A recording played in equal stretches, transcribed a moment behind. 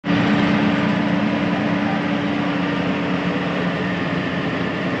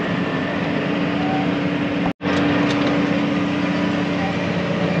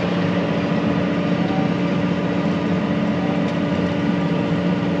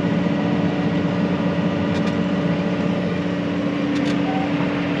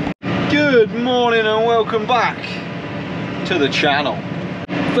Good morning and welcome back to the channel.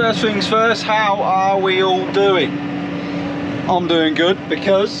 First things first, how are we all doing? I'm doing good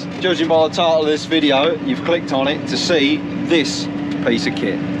because, judging by the title of this video, you've clicked on it to see this piece of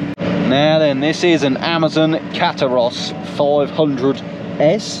kit. Now then, this is an Amazon catros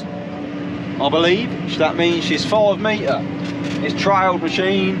 500S, I believe. That means she's 5 metre. It's trailed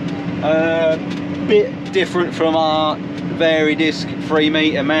machine, bit different from our Vari-Disc 3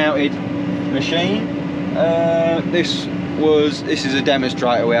 metre mounted machine. This is a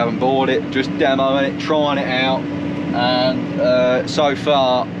demonstrator. We haven't bought it, just demoing it, trying it out, and so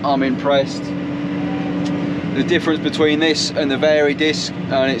far I'm impressed. The difference between this and the Vari-Disc,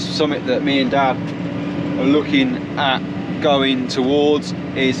 and it's something that me and Dad are looking at going towards,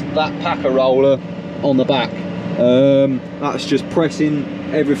 is that packer roller on the back. That's just pressing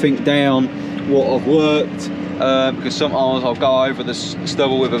everything down what I've worked, because sometimes I'll go over the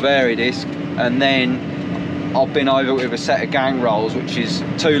stubble with a Vari-Disc and then I've been over with a set of gang rolls, which is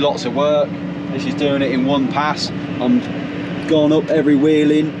 2 lots of work. This is doing it in 1 pass. I'm gone up every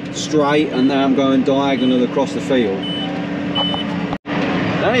wheeling straight and now I'm going diagonal across the field.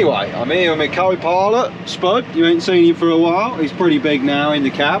 Anyway, I'm here with my co-pilot, Spud. You ain't seen him for a while. He's pretty big now in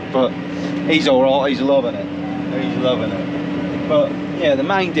the cab, but he's alright, he's loving it. He's loving it. But yeah, the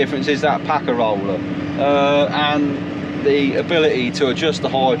main difference is that packer roller and the ability to adjust the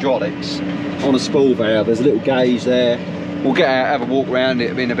hydraulics on a spool valve. There's a little gauge there. We'll get out, have a walk around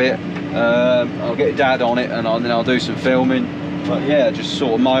it in a bit. I'll get Dad on it and then I'll do some filming. But yeah, just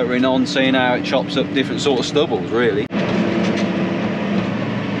sort of motoring on, seeing how it chops up different sort of stubbles, really.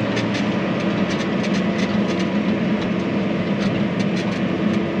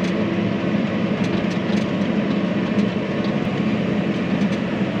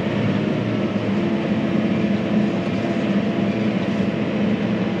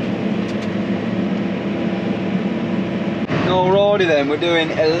 Alrighty then, we're doing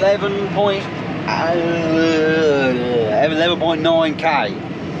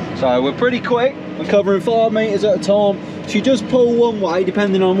 11.9k, so we're pretty quick. We're covering 5 metres at a time. So you just pull one way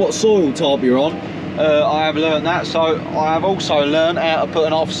depending on what soil type you're on. I have learned that, so I have also learned how to put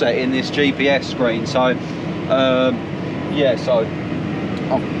an offset in this GPS screen. So yeah, so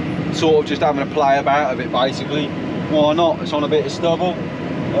I'm sort of just having a play about of it basically. Why not? It's on a bit of stubble.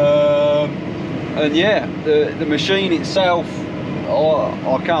 And yeah, the machine itself,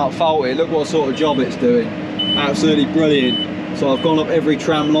 I can't fault it. Look what sort of job it's doing. Absolutely brilliant. So I've gone up every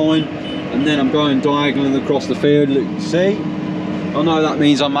tram line and then I'm going diagonal across the field. Look, you see, I know that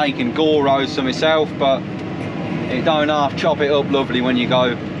means I'm making gore roads for myself, but it don't half chop it up lovely when you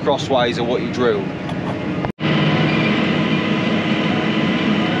go crossways of what you drill.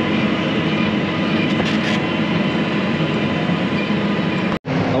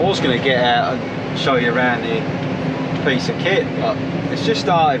 I was going to get out and show you around the piece of kit, but it's just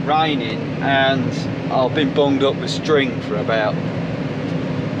started raining and I've been bunged up with string for about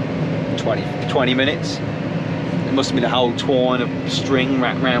 20 minutes. It must have been a whole twine of string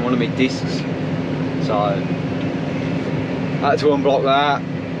wrapped around one of my discs, so I had to unblock that.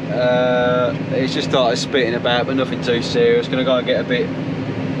 It's just started spitting about, but nothing too serious. Gonna go and get a bit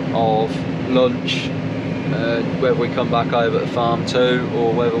of lunch, whether we come back over to the farm too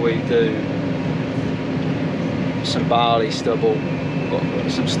or whether we do some barley stubble. Got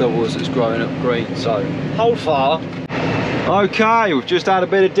some stubbles that's growing up green, so hold fire. Okay, we've just had a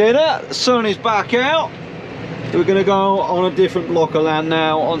bit of dinner, the sun is back out. We're going to go on a different block of land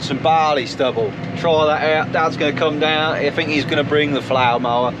now on some barley stubble. Try that out. Dad's going to come down. I think he's going to bring the flower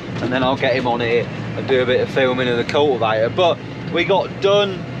mower and then I'll get him on here and do a bit of filming of the cultivator. But we got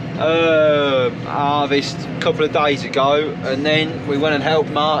done harvest a couple of days ago and then we went and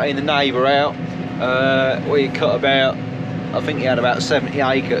helped Martin, the neighbour, out. We cut about, I think he had about 70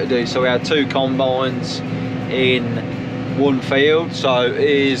 acre to do, so we had 2 combines in 1 field. So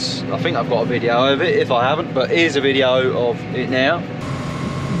here's, I think I've got a video of it, if I haven't, but here's a video of it now.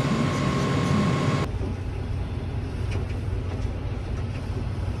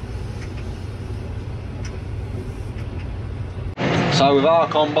 So with our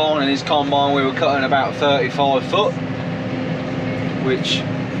combine and his combine, we were cutting about 35 foot, which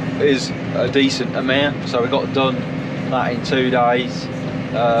is a decent amount. So we got done that in 2 days,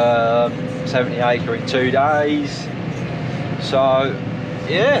 70 acre in 2 days. So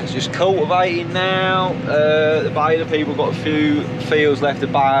yeah, it's just cultivating now. The baler people got a few fields left to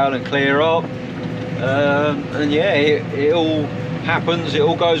bale and clear up, and yeah, it all happens, it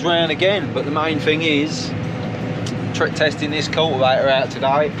all goes round again. But the main thing is testing this cultivator out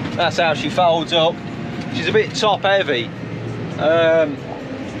today. That's how she folds up. She's a bit top heavy.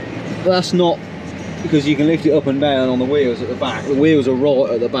 that's not because you can lift it up and down on the wheels at the back. The wheels are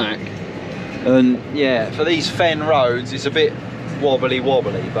right at the back, and yeah, for these fen roads it's a bit wobbly,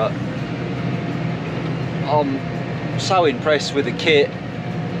 but I'm so impressed with the kit.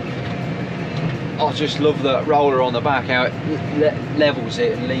 I just love that roller on the back, how it levels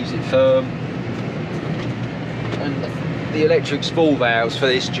it and leaves it firm, and the electric spool valves for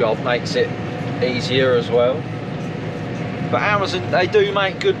this job makes it easier as well. But Amazon, they do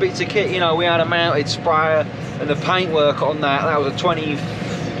make good bits of kit. You know, we had a mounted sprayer, and the paintwork on that was a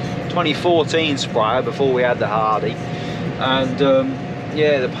 2014 sprayer before we had the Hardy, and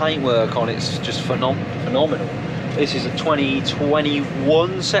yeah, the paintwork on it's just phenomenal. This is a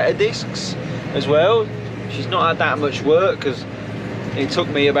 2021 set of discs as well. She's not had that much work because it took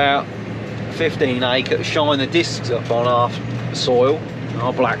me about 15 acre to shine the discs up on our soil,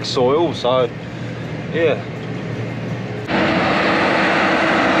 our black soil, so yeah.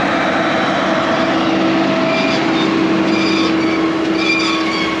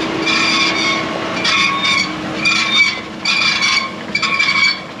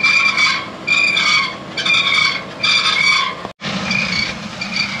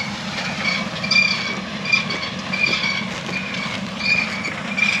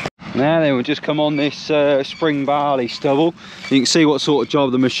 Now then, we'll just come on this spring barley stubble. You can see what sort of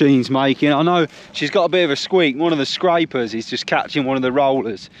job the machine's making. I know she's got a bit of a squeak. One of the scrapers is just catching one of the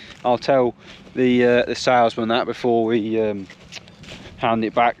rollers. I'll tell the salesman that before we hand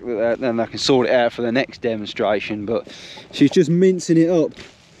it back, then I can sort it out for the next demonstration. But she's just mincing it up.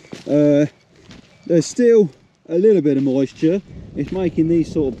 There's still a little bit of moisture. It's making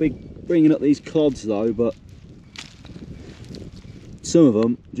these sort of big, bringing up these clods though, but some of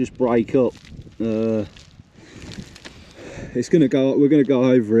them just break up. It's going to go. We're going to go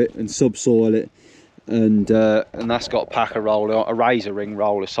over it and subsoil it, and that's got a packer roller, a razor ring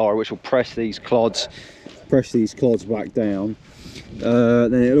roller, sorry, which will press these clods back down.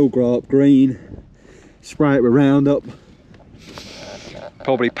 Then it'll all grow up green. Spray it with Roundup.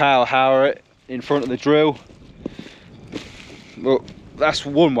 Probably power harrow it in front of the drill. Well, that's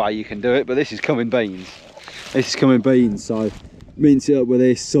one way you can do it, but this is coming beans. So mince it up with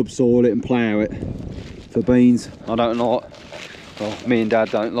this, subsoil it and plough it for beans. I don't like, well, me and Dad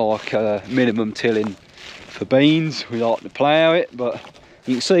don't like minimum tilling for beans. We like to plough it, but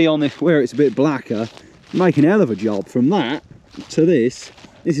you can see on this where it's a bit blacker, making a hell of a job. From that to this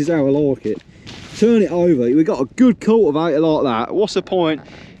is how I like it. Turn it over, we've got a good cultivator like that. What's the point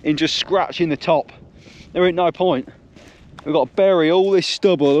in just scratching the top? There ain't no point. We've got to bury all this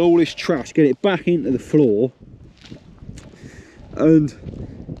stubble, all this trash, get it back into the floor, and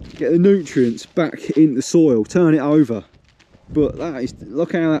get the nutrients back into the soil. Turn it over. But that is,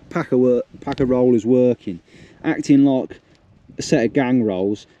 look how that packer roll is working, acting like a set of gang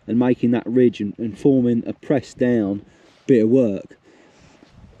rolls and making that ridge and forming a pressed down bit of work.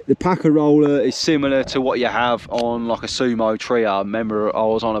 The packer roller is similar to what you have on like a sumo trio. Remember I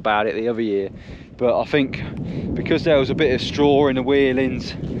was on about it the other year, but I think because there was a bit of straw in the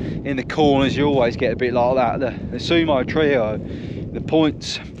wheelings, in the corners, you always get a bit like that. The sumo trio, the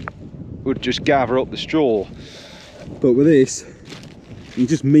points would just gather up the straw, but with this you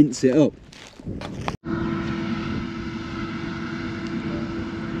just mince it up.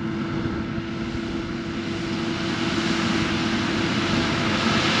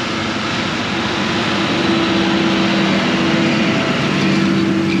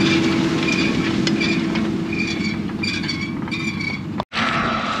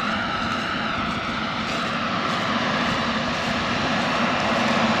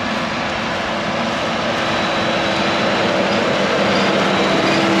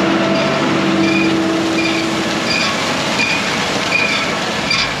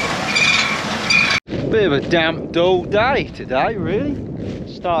 Bit of a damp, dull day today, really.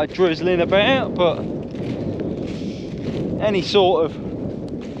 Started drizzling about, but any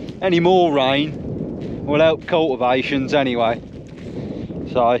more rain will help cultivations anyway.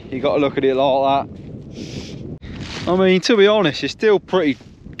 So you got to look at it like that. I mean, to be honest, it's still pretty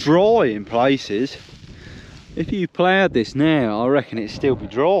dry in places. If you ploughed this now, I reckon it'd still be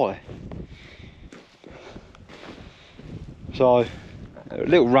dry. So a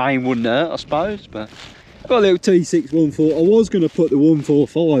little rain wouldn't hurt, I suppose, but got a little T614. I was going to put the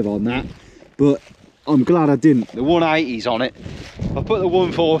 145 on that, but I'm glad I didn't. The 180's on it. If I put the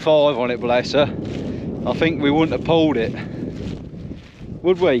 145 on it, bless her, I think we wouldn't have pulled it.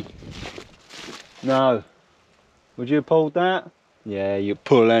 Would we? No. Would you have pulled that? Yeah, you'd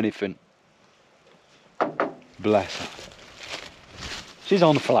pull anything. Bless her. She's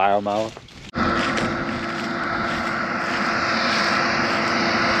on the flower mower.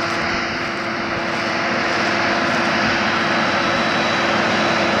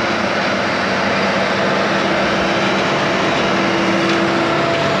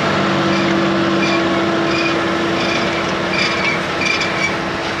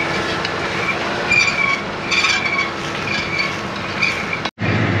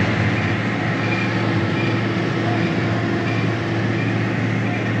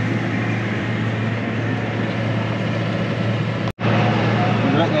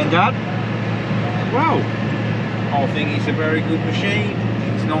 Dad? Well, I think it's a very good machine.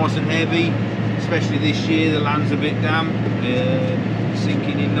 It's nice and heavy, especially this year. The land's a bit damp,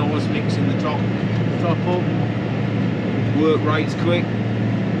 sinking in nice, mixing the top up. Work rate's quick.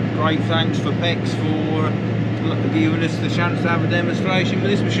 Great thanks for Pex for giving us the chance to have a demonstration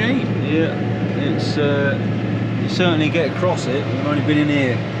with this machine. Yeah, it's you certainly get across it. We've only been in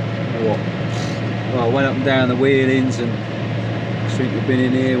here, what? Well, I went up and down the wheelings, and I think we've been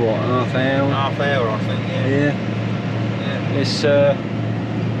in here, what, half hour? Half hour, I think, yeah. Yeah. It's I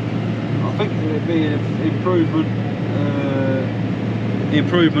think there'd be an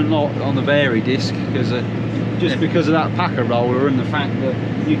improvement lot on the vary disc, because because of that packer roller and the fact that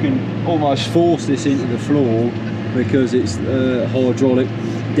you can almost force this into the floor because it's hydraulic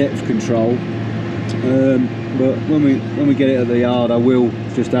depth control. But when we get it at the yard, I will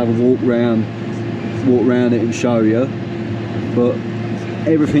just have a walk round it and show you. But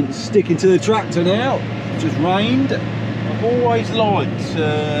everything's sticking to the tractor now. It just rained. I've always liked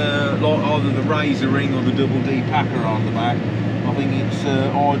either the razor ring or the double D packer on the back. I think it's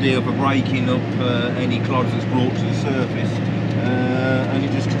ideal for breaking up any clods that's brought to the surface, and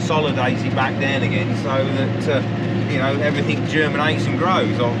it just consolidates it back down again, so that you know, everything germinates and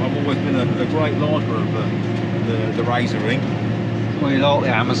grows. I've always been a great liker of the razor ring. Well, you like the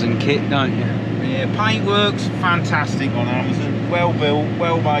Amazon kit, don't you? Yeah, paintwork's fantastic on Amazon. Well built,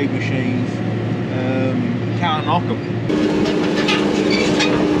 well made machines. Can't knock them.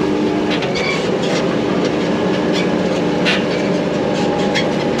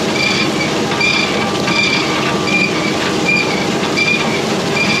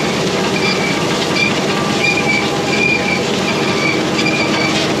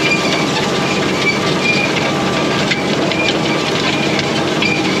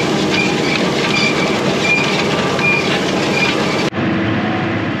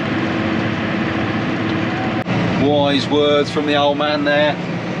 Wise words from the old man there.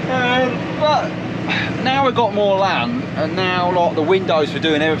 But now we've got more land, and now like the windows for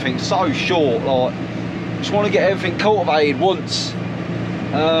doing everything so short, like just want to get everything cultivated once,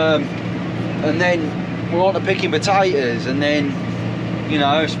 and then we're on to picking potatoes, and then, you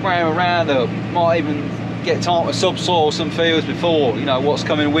know, spraying around them. Might even get time to subsoil some fields before, you know, what's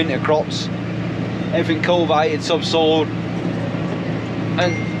coming, winter crops, everything cultivated, subsoiled,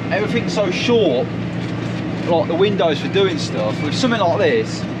 and everything's so short, like the windows for doing stuff. With something like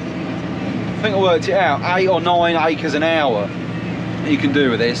this, I think I worked it out, 8 or 9 acres an hour you can do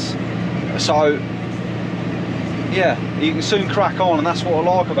with this. So yeah, you can soon crack on, and that's what I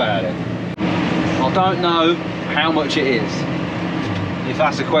like about it. I don't know how much it is. If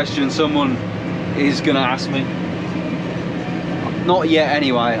that's a question someone is going to ask me, not yet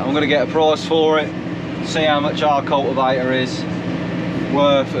anyway. I'm going to get a price for it, see how much our cultivator is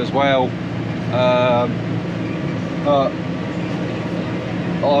worth as well. But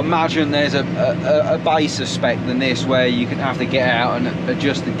I imagine there's a baser spec than this, where you can have to get out and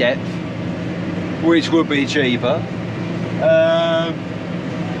adjust the depth, which would be cheaper.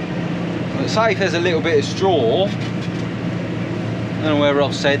 But say if there's a little bit of straw, I don't know whether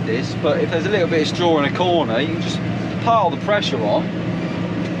I've said this, but if there's a little bit of straw in a corner, you can just pile the pressure on,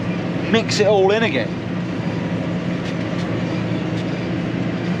 mix it all in again.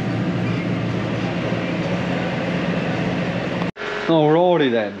 Alrighty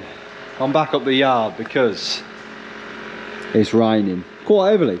then, I'm back up the yard because it's raining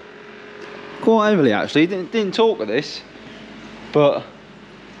quite heavily actually. Didn't talk of this, but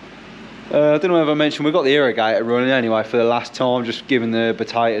I don't know if I mentioned we've got the irrigator running anyway for the last time, just giving the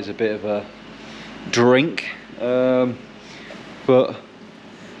potatoes a bit of a drink. But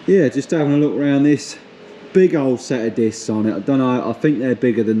yeah, just having a look around this big old set of discs on it. I don't know, I think they're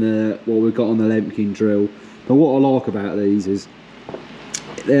bigger than what we've got on the Lemkin drill. But what I like about these is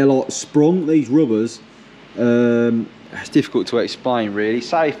they're like sprung, these rubbers. It's difficult to explain really.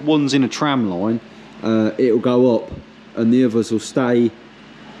 Say if one's in a tram line, it'll go up and the others will stay,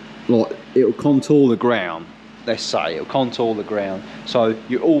 like it'll contour the ground. Let's say it'll contour the ground, so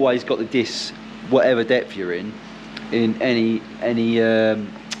you always got the disc whatever depth you're in any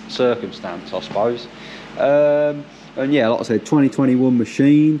circumstance, I suppose. And yeah, like I said, 2021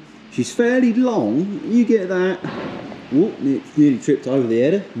 machine. She's fairly long. You get that. Whoop, nearly tripped over the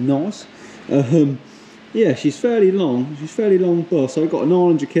header. Nice. Yeah, she's fairly long. She's fairly long bus. So I've got a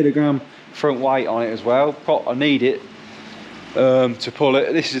 900 kilogram front weight on it as well. I need it to pull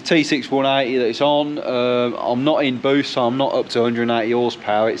it. This is a T6 180 that it's on. I'm not in boost, so I'm not up to 180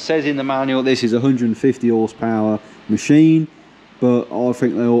 horsepower. It says in the manual this is a 150 horsepower machine, but I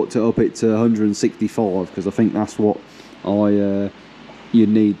think they ought to up it to 165, because I think that's what I you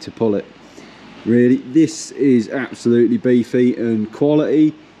need to pull it. Really, this is absolutely beefy and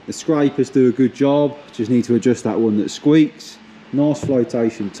quality. The scrapers do a good job, just need to adjust that one that squeaks. Nice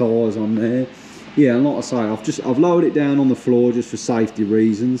flotation tyres on there. Yeah, and like I say, I've lowered it down on the floor just for safety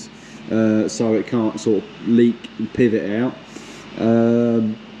reasons, so it can't sort of leak and pivot out.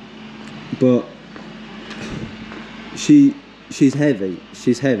 But she's heavy.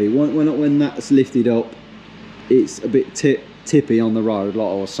 She's heavy. When that's lifted up, it's a bit tippy on the road, like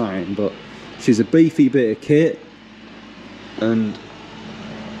I was saying. But she's a beefy bit of kit, and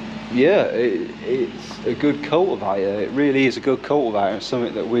yeah, it's a good cultivator. It really is a good cultivator. It's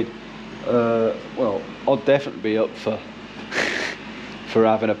something that we'd, well, I'd definitely be up for for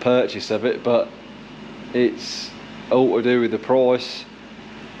having a purchase of it. But it's all to do with the price,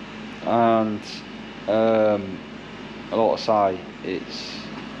 and like I say, it's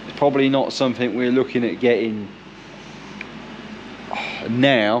probably not something we're looking at getting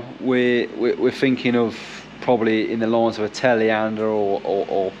now. We're thinking of probably in the lines of a telehandler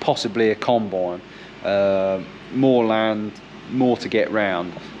or possibly a combine. More land, more to get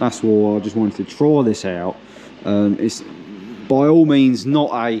round. That's why I just wanted to try this out. It's by all means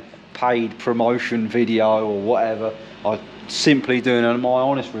not a paid promotion video or whatever. I'm simply doing my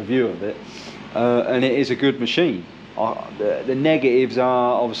honest review of it, and it is a good machine. The negatives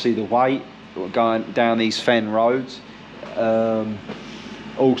are obviously the weight going down these fen roads.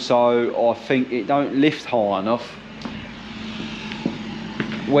 Also, I think it don't lift high enough.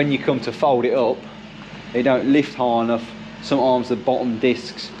 When you come to fold it up, it don't lift high enough. Sometimes the bottom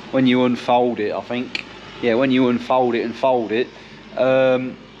discs, when you unfold it, I think, yeah, when you unfold it and fold it,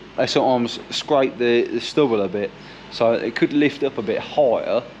 they sometimes scrape the stubble a bit, so it could lift up a bit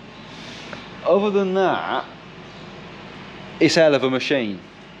higher. Other than that, it's hell of a machine.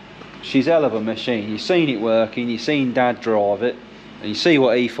 She's hell of a machine. You've seen it working, you've seen Dad drive it, and you see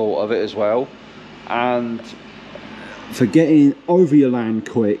what he thought of it as well. And for getting over your land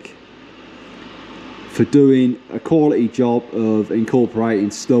quick, for doing a quality job of incorporating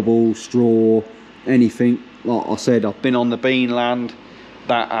stubble, straw, anything. Like I said, I've been on the bean land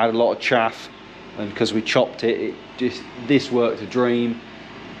that had a lot of chaff, and because we chopped it, this worked a dream.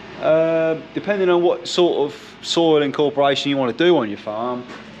 Depending on what sort of soil incorporation you want to do on your farm,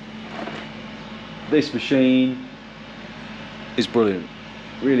 this machine is brilliant.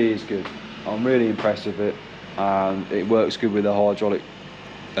 Really is good. I'm really impressed with it, and it works good with the hydraulic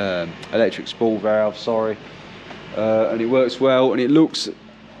electric spool valve, sorry, and it works well, and it looks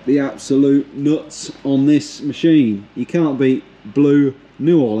the absolute nuts on this machine. You can't beat blue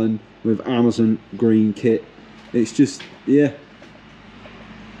New Holland with Amazon green kit. It's just, yeah.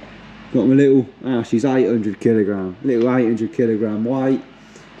 Got my little, she's 800 kilogram, little 800 kilogram weight,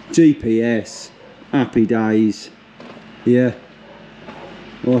 GPS, happy days. Yeah,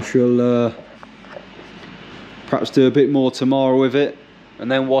 I shall perhaps do a bit more tomorrow with it, and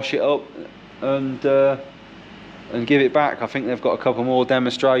then wash it up and give it back. I think they've got a couple more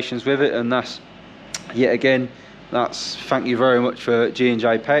demonstrations with it, and that's, yet again, that's thank you very much for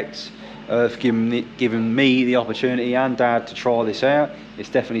G&J Pecs for giving me the opportunity and Dad to try this out. It's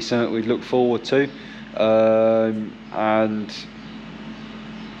definitely something we'd look forward to, and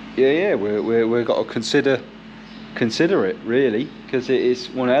yeah, we've got to consider it really, because it is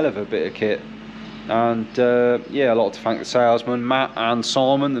one hell of a bit of kit. And yeah, I'd like to thank the salesman Matt and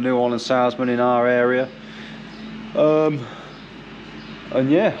Simon, the New Holland salesman in our area. And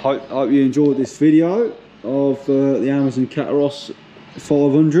yeah, hope you enjoyed this video of the Amazon Catros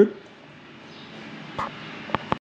 500.